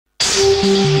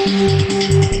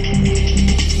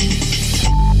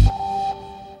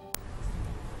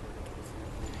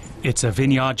It's a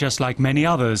vineyard just like many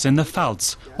others in the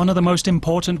Pfalz, one of the most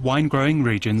important wine-growing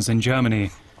regions in Germany.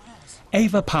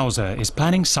 Eva Pauser is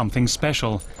planning something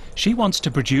special. She wants to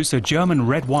produce a German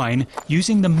red wine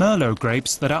using the Merlot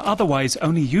grapes that are otherwise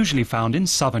only usually found in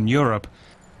southern Europe.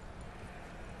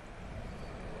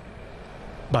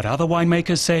 But other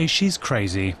winemakers say she's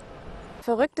crazy.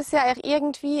 Verrückt ist ja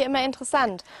irgendwie immer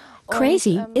interessant.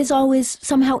 Crazy is always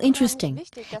somehow interesting.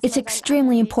 It's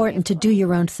extremely important to do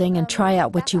your own thing and try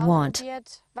out what you want.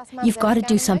 You've got to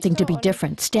do something to be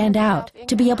different, stand out,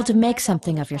 to be able to make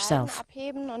something of yourself.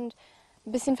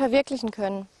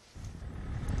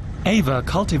 Eva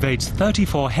cultivates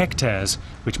 34 hectares,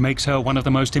 which makes her one of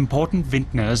the most important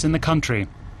vintners in the country.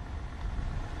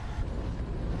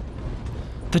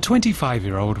 The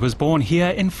 25-year-old was born here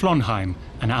in Flonheim,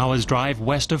 an hour's drive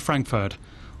west of Frankfurt.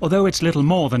 Although it's little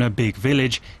more than a big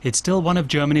village, it's still one of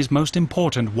Germany's most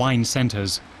important wine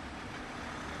centers.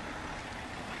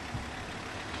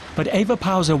 But Eva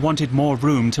Pauser wanted more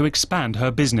room to expand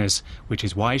her business, which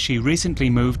is why she recently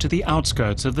moved to the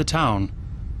outskirts of the town.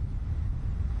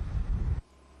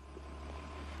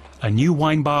 A new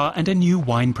wine bar and a new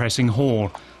wine pressing hall.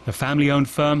 The family-owned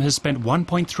firm has spent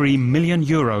 1.3 million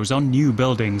euros on new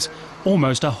buildings,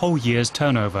 almost a whole year's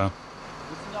turnover.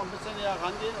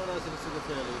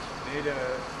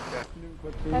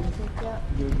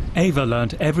 Eva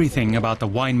learned everything about the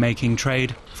winemaking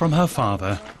trade from her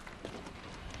father.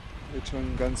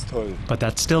 But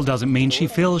that still doesn't mean she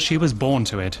feels she was born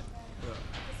to it.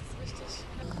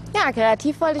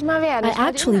 I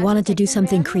actually wanted to do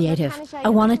something creative. I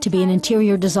wanted to be an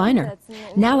interior designer.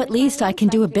 Now at least I can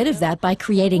do a bit of that by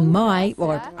creating my,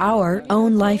 or our,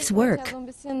 own life's work.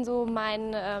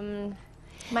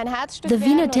 The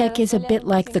Vinothek is a bit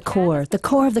like the core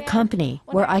of the company,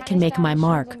 where I can make my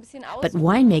mark. But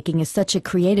winemaking is such a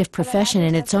creative profession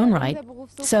in its own right,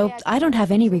 so I don't have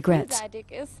any regrets.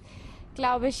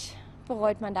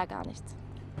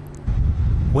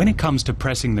 When it comes to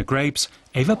pressing the grapes,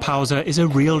 Eva Pauser is a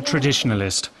real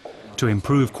traditionalist. To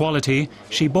improve quality,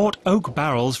 she bought oak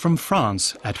barrels from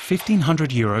France at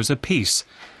 1,500 euros a piece.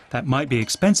 That might be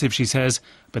expensive, she says,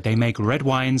 but they make red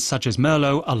wines such as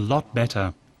Merlot a lot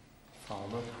better.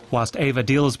 Whilst Eva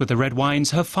deals with the red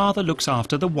wines, her father looks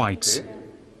after the whites.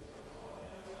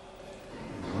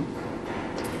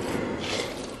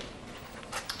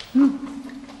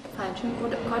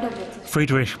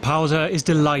 Friedrich Pauser is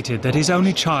delighted that his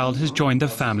only child has joined the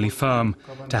family firm.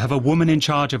 To have a woman in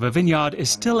charge of a vineyard is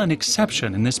still an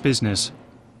exception in this business.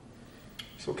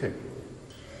 It's okay.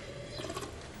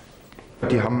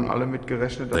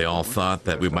 They all thought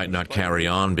that we might not carry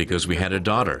on because we had a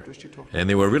daughter, and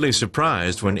they were really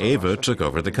surprised when Eva took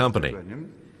over the company.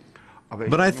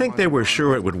 But I think they were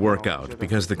sure it would work out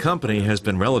because the company has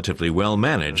been relatively well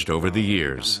managed over the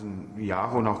years.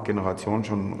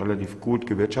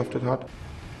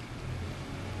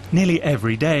 Nearly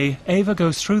every day, Eva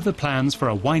goes through the plans for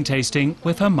a wine tasting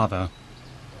with her mother.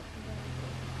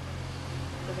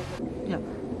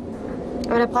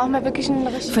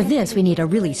 For this, we need a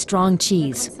really strong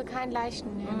cheese.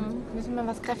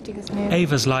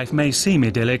 Eva's life may seem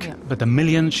idyllic, but the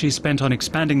millions she spent on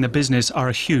expanding the business are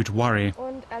a huge worry.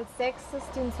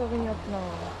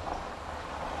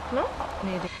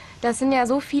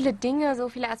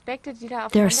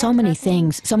 There are so many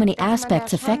things, so many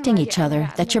aspects affecting each other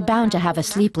that you're bound to have a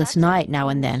sleepless night now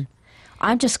and then.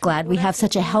 I'm just glad we have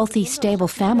such a healthy, stable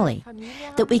family,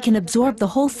 that we can absorb the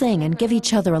whole thing and give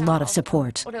each other a lot of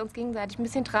support.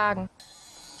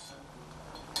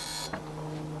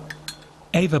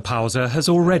 Eva Pauser has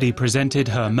already presented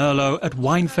her Merlot at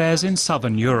wine fairs in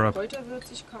southern Europe.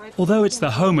 Although it's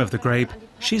the home of the grape,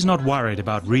 she's not worried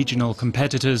about regional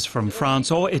competitors from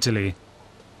France or Italy.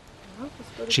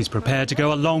 She's prepared to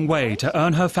go a long way to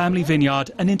earn her family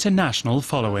vineyard an international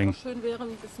following.